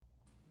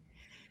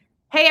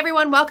Hey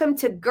everyone, welcome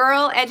to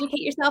Girl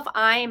Educate Yourself.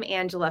 I'm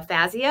Angela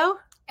Fazio.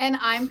 And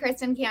I'm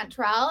Kristen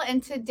Cantrell,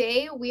 and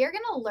today we are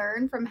going to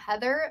learn from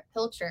Heather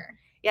Pilcher.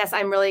 Yes,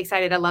 I'm really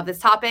excited. I love this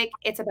topic.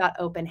 It's about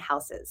open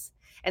houses.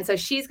 And so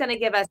she's going to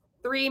give us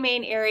 3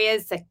 main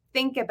areas to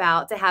think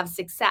about to have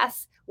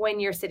success when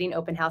you're sitting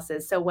open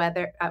houses. So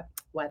weather. I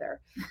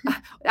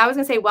was going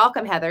to say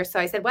welcome, Heather. So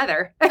I said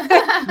weather.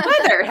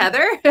 Weather,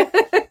 Heather.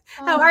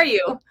 How are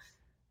you?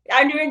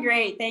 I'm doing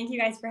great. Thank you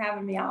guys for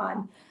having me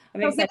on.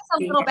 I'm excited. Give us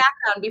a little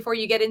background before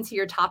you get into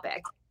your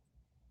topic.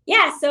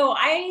 Yeah, so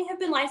I have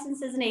been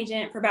licensed as an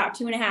agent for about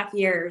 2.5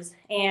 years.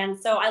 And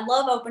so I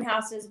love open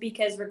houses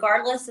because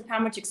regardless of how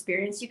much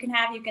experience you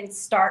can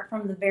start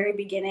from the very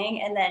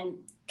beginning and then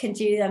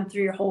continue them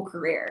through your whole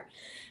career.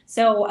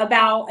 So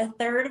about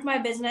 1/3 of my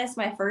business,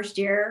 my first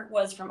year,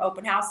 was from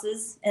open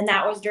houses, and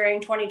that was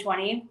during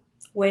 2020,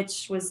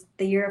 which was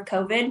the year of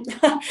COVID.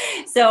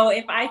 So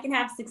if I can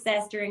have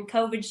success during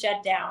COVID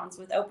shutdowns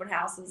with open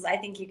houses, I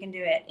think you can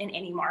do it in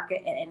any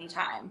market at any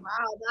time.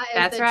 Wow,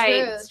 that's the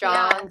right. Truth.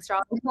 Strong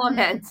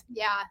comment.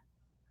 Yeah.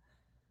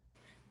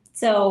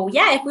 So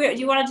yeah, do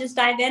you want to just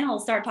dive in? We'll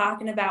start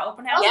talking about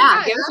open houses.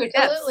 Yeah, give us your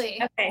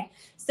tips. Okay.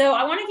 So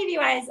I want to give you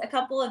guys a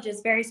couple of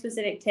just very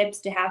specific tips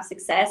to have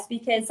success,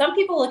 because some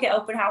people look at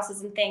open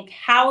houses and think,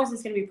 how is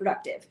this going to be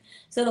productive?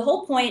 So the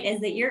whole point is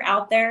that you're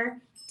out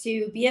there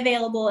to be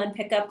available and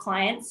pick up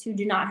clients who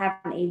do not have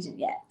an agent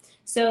yet.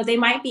 So they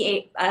might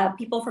be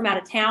people from out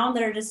of town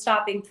that are just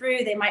stopping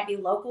through. They might be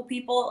local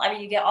people. I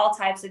mean, you get all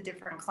types of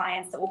different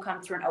clients that will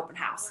come through an open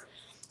house.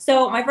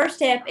 So my first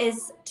tip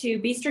is to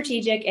be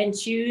strategic and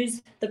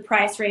choose the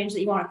price range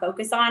that you want to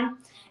focus on.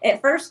 At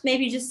first,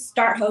 maybe just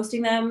start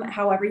hosting them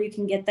however you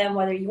can get them,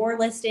 whether your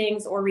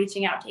listings or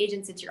reaching out to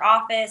agents at your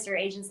office or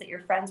agents that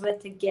you're friends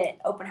with to get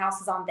open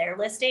houses on their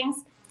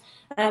listings.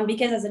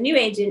 Because as a new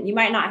agent, you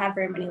might not have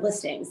very many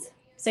listings.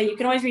 So you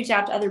can always reach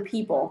out to other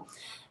people.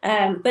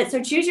 But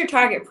so choose your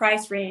target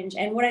price range.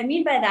 And what I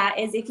mean by that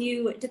is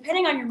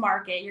depending on your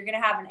market, you're going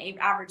to have an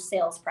average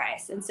sales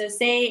price. And so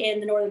say in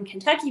the Northern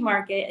Kentucky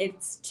market,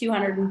 it's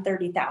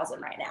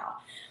 $230,000 right now.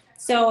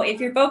 So if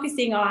you're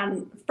focusing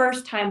on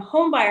first-time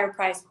home buyer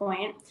price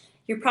point,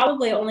 you're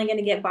probably only going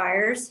to get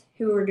buyers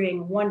who are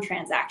doing one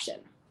transaction,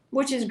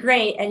 which is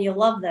great, and you'll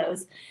love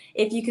those.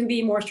 If you can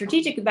be more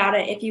strategic about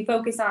it, if you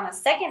focus on a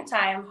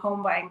second-time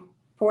home buying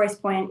price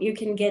point, you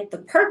can get the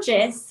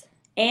purchase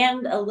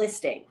and a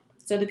listing.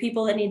 So the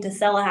people that need to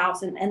sell a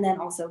house and then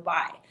also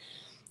buy.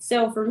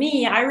 So for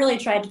me, I really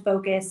tried to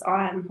focus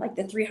on like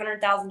the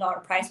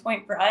 $300,000 price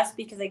point for us,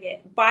 because I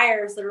get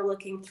buyers that are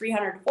looking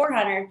 $300,000 to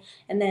 $400,000,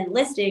 and then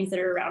listings that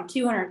are around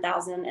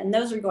 $200,000, and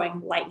those are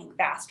going lightning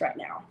fast right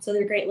now. So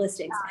they're great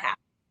listings to have.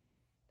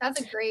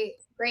 That's a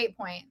great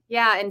point.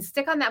 Yeah. And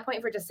stick on that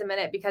point for just a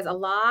minute, because a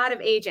lot of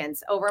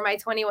agents over my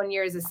 21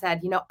 years have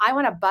said, I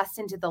want to bust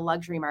into the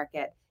luxury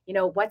market.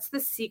 What's the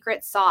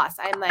secret sauce?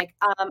 I'm like,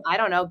 I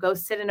don't know, go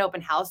sit an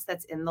open house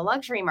that's in the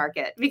luxury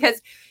market,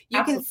 because you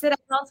Absolutely. Can sit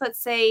a house, let's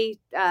say,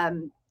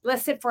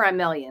 let's sit for $1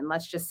 million,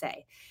 let's just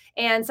say.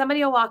 And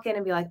somebody will walk in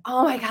and be like,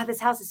 oh my God, this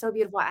house is so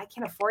beautiful. I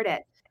can't afford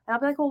it. And I'll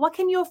be like, well, what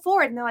can you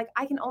afford? And they're like,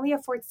 I can only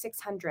afford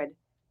 $600.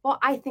 Well,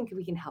 I think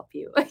we can help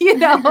you, So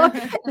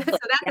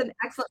that's an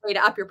excellent way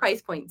to up your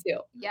price point too.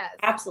 Yes,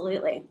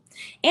 absolutely.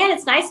 And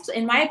it's nice,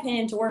 in my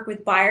opinion, to work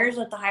with buyers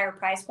at the higher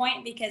price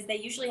point, because they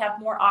usually have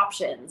more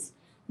options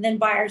than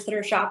buyers that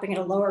are shopping at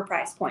a lower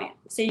price point.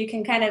 So you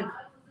can kind of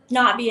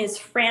not be as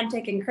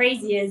frantic and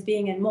crazy as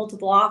being in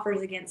multiple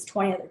offers against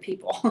 20 other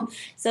people.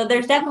 So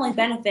there's definitely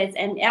benefits,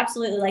 and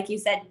absolutely, like you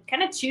said,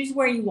 kind of choose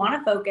where you want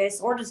to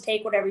focus, or just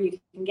take whatever you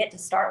can get to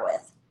start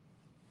with.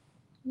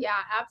 Yeah,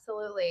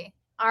 absolutely.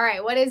 All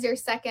right. What is your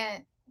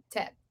second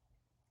tip?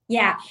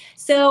 Yeah.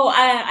 So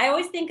I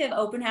always think of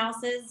open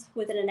houses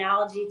with an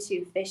analogy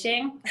to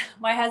fishing.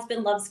 My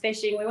husband loves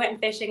fishing. We went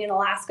fishing in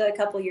Alaska a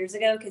couple of years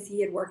ago because he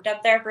had worked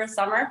up there for a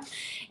summer.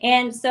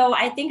 And so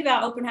I think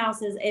about open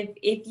houses.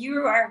 If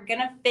you are going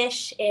to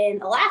fish in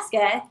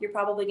Alaska, you're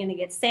probably going to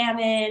get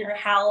salmon or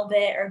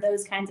halibut or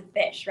those kinds of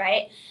fish,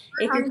 right?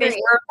 If you're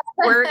fishing,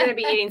 we're going to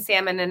be eating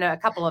salmon in a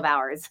couple of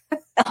hours.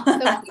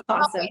 That's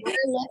awesome.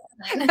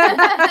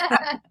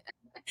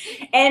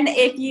 And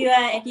if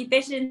you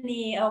fish in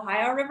the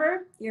Ohio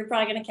River, you're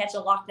probably going to catch a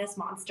Loch Ness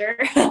monster.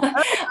 Depends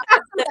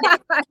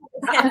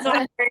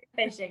on where you're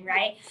fishing,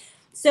 right?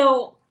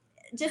 So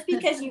just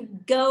because you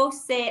go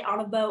sit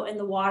on a boat in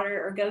the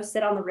water or go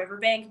sit on the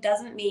riverbank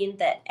doesn't mean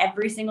that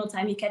every single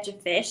time you catch a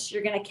fish,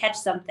 you're going to catch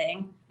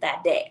something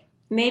that day.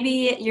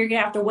 Maybe you're going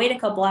to have to wait a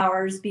couple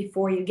hours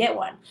before you get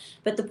one.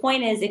 But the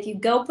point is, if you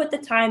go put the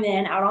time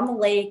in out on the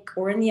lake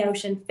or in the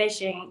ocean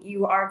fishing,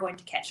 you are going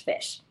to catch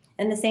fish.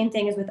 And the same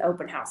thing is with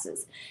open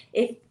houses.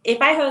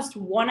 If I host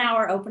 1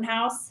 hour open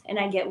house and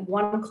I get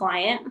one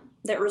client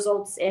that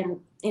results in,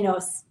 a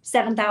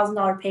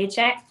 $7,000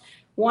 paycheck,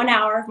 1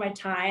 hour of my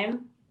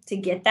time to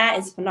get that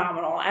is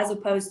phenomenal, as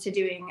opposed to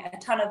doing a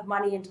ton of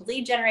money into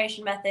lead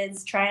generation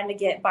methods, trying to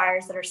get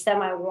buyers that are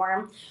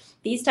semi-warm.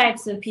 these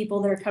types of people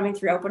that are coming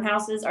through open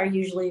houses are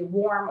usually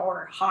warm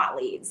or hot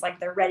leads. Like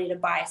they're ready to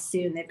buy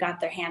soon. They've got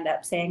their hand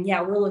up saying,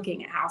 yeah, we're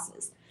looking at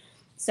houses.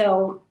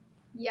 So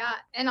yeah.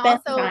 And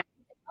also,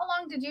 how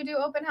long did you do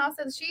open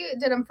houses? She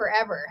did them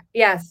forever.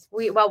 Yes.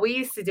 We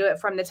used to do it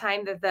from the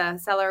time that the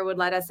seller would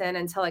let us in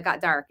until it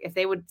got dark. If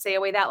they would stay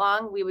away that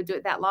long, we would do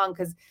it that long.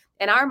 Because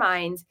in our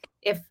minds,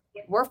 if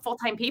we're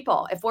full-time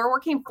people, if we're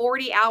working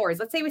 40 hours,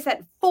 let's say we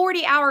set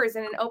 40 hours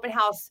in an open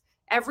house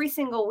every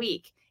single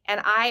week, and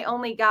I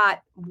only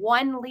got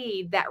one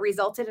lead that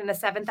resulted in a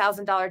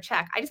 $7,000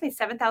 check, I just made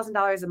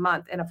 $7,000 a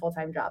month in a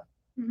full-time job.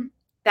 Mm-hmm.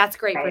 That's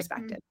great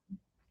perspective.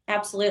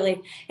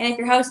 Absolutely. And if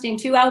you're hosting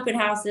 2 open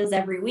houses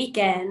every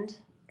weekend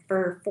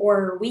for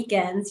 4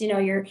 weekends, you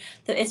know,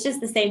 it's just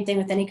the same thing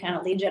with any kind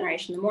of lead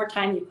generation. The more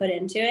time you put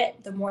into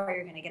it, the more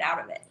you're going to get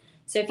out of it.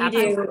 So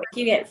if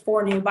you get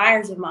 4 new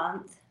buyers a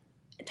month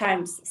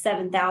times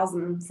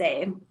 7,000,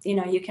 say, you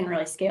know, you can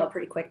really scale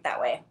pretty quick that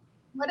way.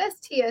 What does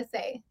Tia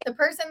say? The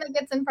person that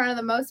gets in front of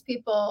the most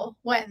people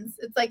wins.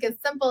 It's like as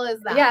simple as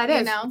that. Yeah, it is.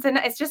 You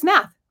know? It's just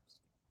math.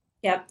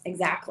 Yep,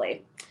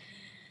 exactly.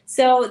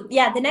 So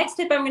yeah, the next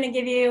tip I'm going to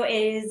give you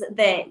is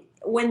that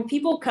when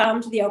people come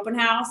to the open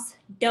house,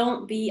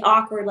 don't be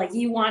awkward. Like,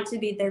 you want to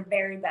be their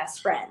very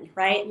best friend,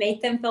 right?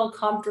 Make them feel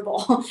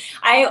comfortable.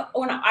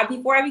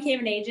 Before I became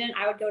an agent,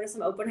 I would go to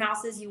some open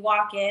houses. You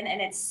walk in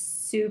and it's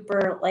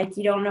super, like,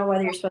 you don't know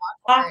whether you're supposed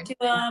to talk to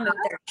them, if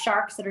there are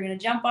sharks that are going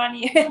to jump on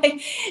you.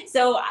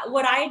 So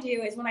what I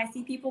do is when I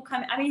see people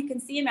come, I mean, you can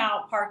see them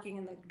out parking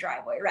in the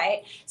driveway,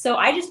 right? So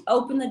I just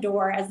open the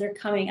door as they're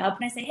coming up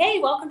and I say, hey,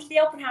 welcome to the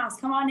open house.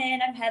 Come on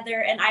in. I'm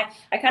Heather. And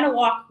I kind of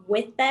walk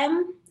with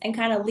them and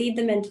kind of lead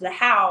them into the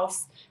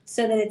house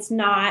so that it's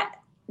not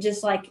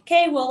just like,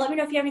 okay, well, let me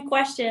know if you have any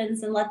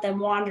questions, and let them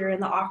wander in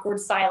the awkward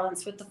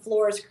silence with the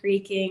floors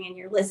creaking and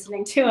you're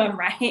listening to them,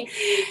 right?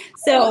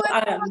 So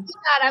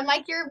I'm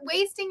like, you're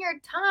wasting your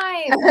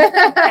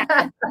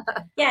time.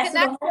 Yeah.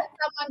 Someone,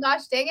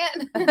 gosh dang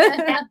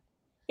it.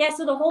 Yeah.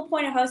 So the whole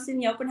point of hosting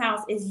the open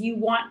house is you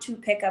want to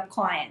pick up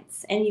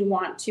clients and you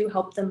want to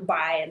help them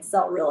buy and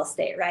sell real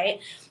estate,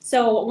 right?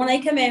 So when they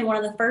come in, one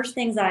of the first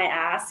things I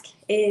ask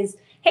is,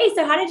 hey,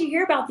 so how did you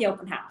hear about the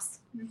open house?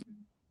 Mm-hmm.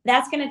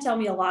 That's going to tell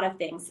me a lot of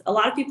things. A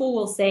lot of people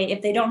will say,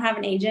 if they don't have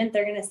an agent,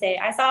 they're going to say,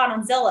 I saw it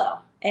on Zillow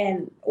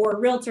or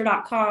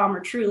realtor.com or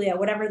Trulia,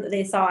 whatever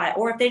they saw it.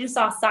 Or if they just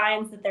saw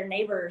signs that they're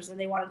neighbors and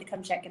they wanted to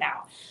come check it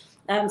out.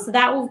 So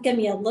that will give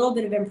me a little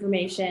bit of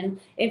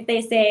information. If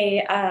they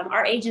say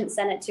our agent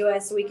sent it to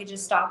us so we could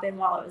just stop in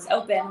while it was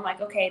open, I'm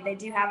like, okay, they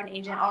do have an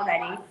agent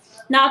already.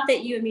 Not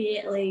that you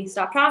immediately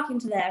stop talking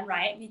to them,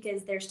 right?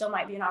 Because there still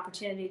might be an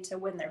opportunity to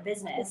win their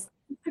business.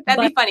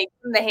 That'd be funny.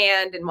 Give them the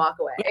hand and walk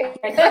away.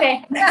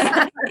 Okay.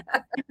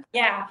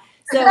 Yeah.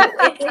 So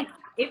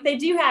if they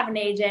do have an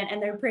agent and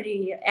they're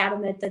pretty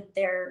adamant that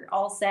they're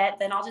all set,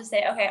 then I'll just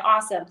say, okay,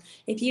 awesome.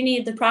 If you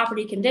need the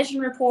property condition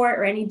report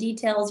or any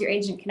details, your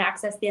agent can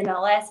access the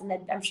MLS, and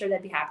then I'm sure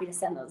they'd be happy to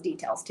send those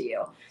details to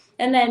you.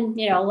 And then,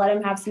 you know, let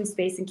them have some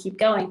space and keep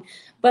going.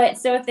 But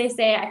so if they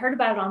say, I heard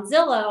about it on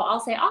Zillow, I'll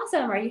say,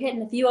 awesome. Are you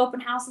hitting a few open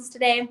houses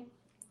today?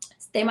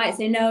 They might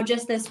say, no,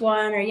 just this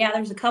one, or yeah,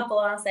 there's a couple.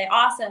 And I'll say,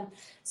 awesome.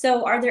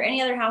 So are there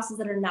any other houses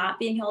that are not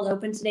being held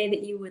open today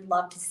that you would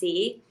love to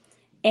see?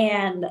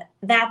 And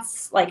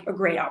that's like a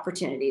great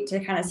opportunity to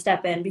kind of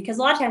step in, because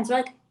a lot of times we're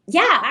like,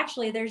 yeah,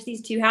 actually there's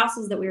these 2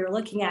 houses that we were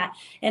looking at.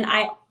 And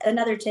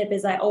another tip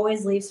is I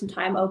always leave some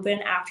time open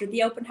after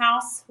the open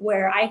house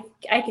where I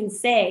can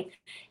say,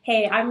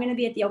 hey, I'm going to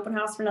be at the open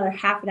house for another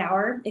half an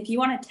hour. If you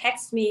want to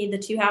text me the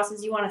 2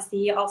 houses you want to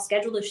see, I'll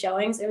schedule the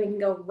showings and we can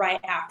go right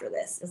after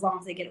this as long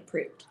as they get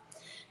approved.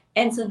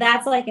 And so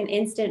that's like an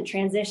instant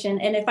transition.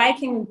 And if I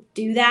can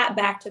do that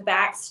back to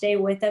back, stay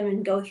with them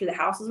and go through the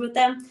houses with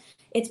them,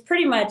 it's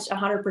pretty much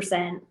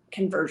 100%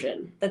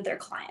 conversion that they're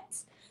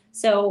clients.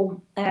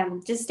 So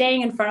just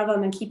staying in front of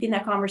them and keeping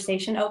that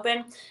conversation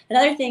open.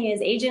 Another thing is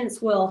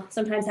agents will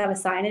sometimes have a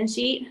sign-in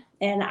sheet,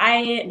 and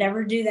I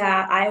never do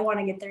that. I want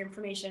to get their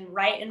information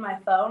right in my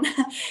phone.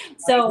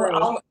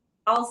 So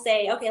I'll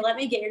say, okay, let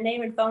me get your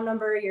name and phone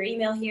number, your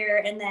email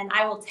here, and then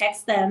I will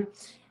text them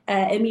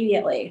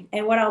immediately.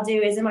 And what I'll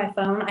do is in my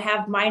phone, I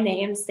have my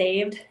name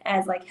saved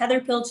as like Heather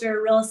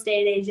Pilcher, real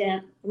estate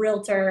agent,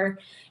 realtor,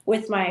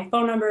 with my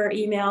phone number,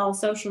 email,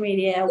 social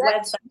media,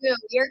 website.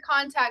 Your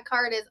contact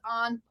card is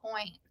on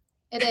point.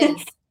 It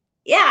is.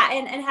 Yeah.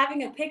 And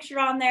having a picture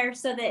on there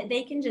so that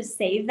they can just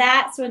save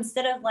that. So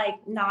instead of like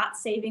not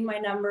saving my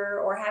number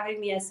or having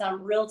me as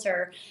some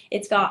realtor,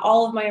 it's got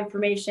all of my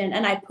information.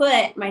 And I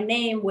put my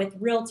name with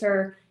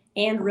realtor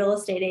and real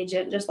estate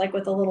agent, just like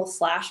with a little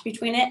slash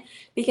between it,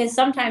 because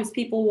sometimes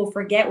people will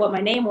forget what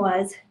my name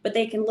was, but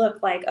they can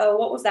look like, oh,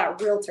 what was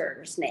that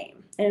realtor's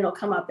name? And it'll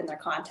come up in their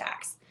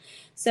contacts.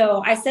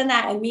 So I send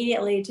that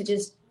immediately to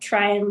just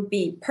try and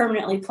be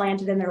permanently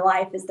planted in their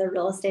life as their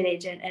real estate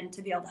agent and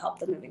to be able to help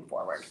them moving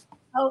forward.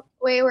 Oh,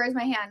 wait, where's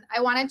my hand?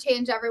 I want to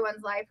change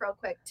everyone's life real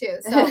quick too.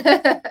 So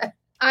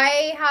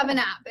I have an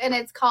app and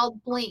it's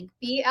called Blink,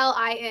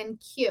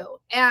 BLINQ.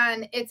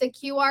 And it's a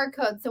QR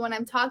code. So when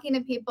I'm talking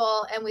to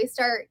people and we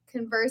start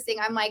conversing,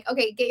 I'm like,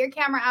 okay, get your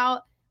camera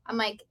out. I'm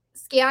like,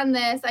 scan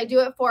this. I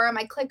do it for them.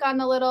 I click on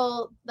the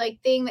little like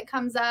thing that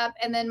comes up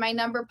and then my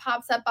number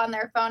pops up on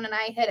their phone and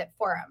I hit it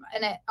for them.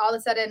 And it all of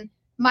a sudden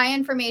my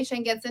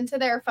information gets into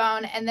their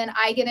phone and then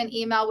I get an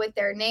email with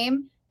their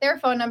name, their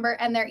phone number,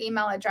 and their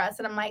email address.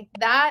 And I'm like,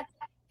 that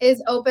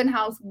is open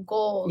house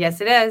gold.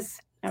 Yes, it is.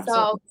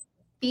 So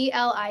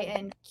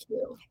BLINQ.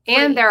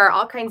 And there are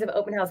all kinds of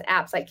open house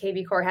apps, like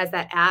KV Core has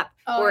that app,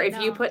 or if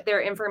you know. put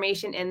their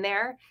information in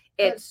there,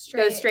 it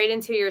goes straight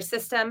into your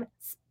system.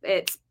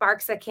 It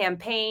sparks a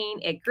campaign.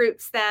 It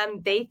groups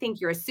them. They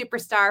think you're a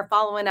superstar,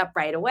 following up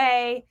right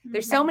away.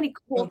 There's so many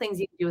cool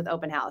things you can do with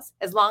open house,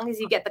 as long as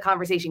you get the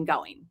conversation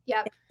going.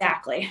 Yep.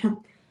 Exactly.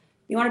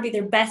 You want to be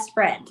their best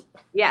friend.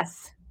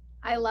 Yes.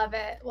 I love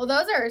it. Well,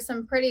 those are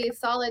some pretty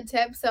solid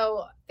tips.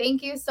 So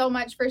thank you so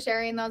much for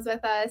sharing those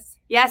with us.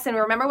 Yes. And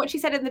remember what she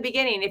said in the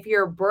beginning, if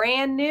you're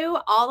brand new,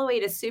 all the way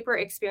to super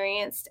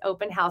experienced,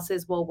 open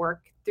houses will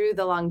work through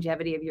the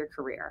longevity of your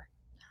career.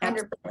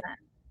 100%.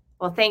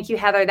 Well, thank you,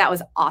 Heather. That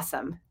was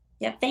awesome.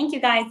 Yep. Thank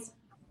you, guys.